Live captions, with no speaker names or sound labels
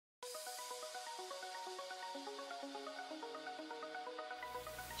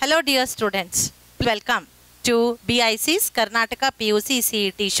Hello dear students, welcome to BIC's Karnataka PUC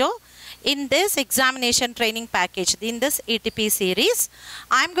CET show. In this examination training package, in this ETP series,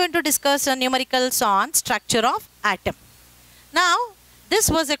 I am going to discuss numericals on structure of atom. Now,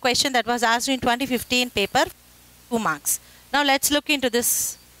 this was a question that was asked in 2015 paper, 2 marks. Now, let's look into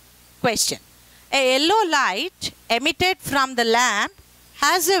this question. A yellow light emitted from the lamp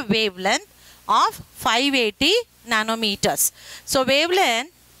has a wavelength of 580 nanometers. So,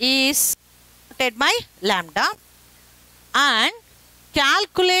 wavelength is denoted by lambda, and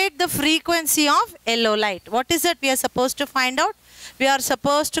calculate the frequency of yellow light. What is it we are supposed to find out? We are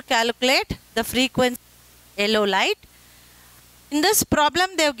supposed to calculate the frequency of yellow light. In this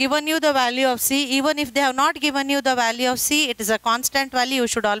problem, they have given you the value of C. Even if they have not given you the value of C, it is a constant value. You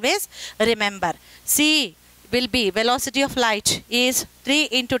should always remember. C will be velocity of light is 3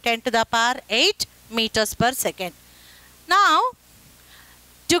 into 10 to the power 8 meters per second. Now,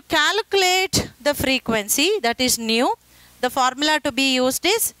 to calculate the frequency, that is nu, the formula to be used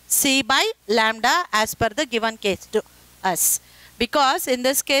is C by lambda as per the given case to us. Because in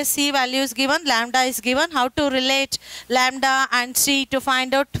this case C value is given, lambda is given. How to relate lambda and C to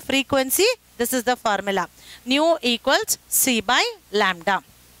find out frequency? This is the formula. Nu equals C by lambda.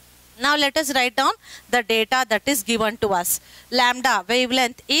 Now let us write down the data that is given to us. Lambda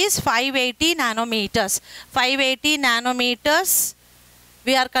wavelength is 580 nanometers. 580 nanometers,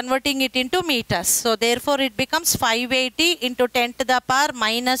 we are converting it into meters. So therefore it becomes 580 into 10 to the power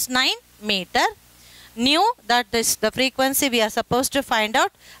minus 9 meter. Nu, that is the frequency we are supposed to find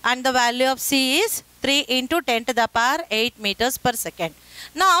out, and the value of C is 3 into 10 to the power 8 meters per second.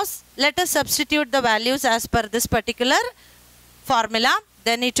 Now let us substitute the values as per this particular formula.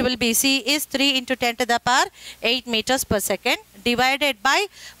 Then it will be C is 3 into 10 to the power 8 meters per second divided by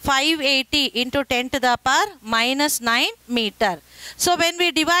 580 into 10 to the power minus 9 meter. So when we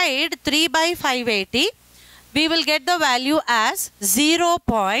divide 3 by 580, we will get the value as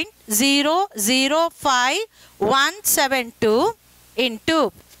 0.005172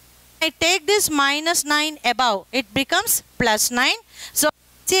 into, I take this minus 9 above, it becomes plus 9. So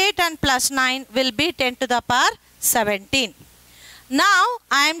 8 and plus 9 will be 10 to the power 17. Now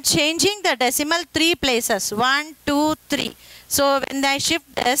I am changing the decimal 3 places, 1, 2, 3. So when I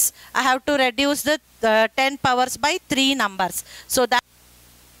shift this, I have to reduce the 10 powers by 3 numbers. So that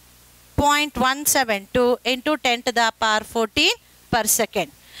 0.172 into 10 to the power 14 per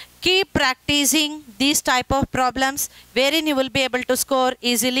second. Keep practicing these type of problems wherein you will be able to score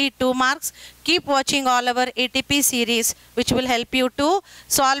easily 2 marks. Keep watching all our ETP series which will help you to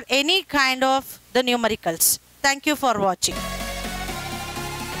solve any kind of the numericals. Thank you for watching.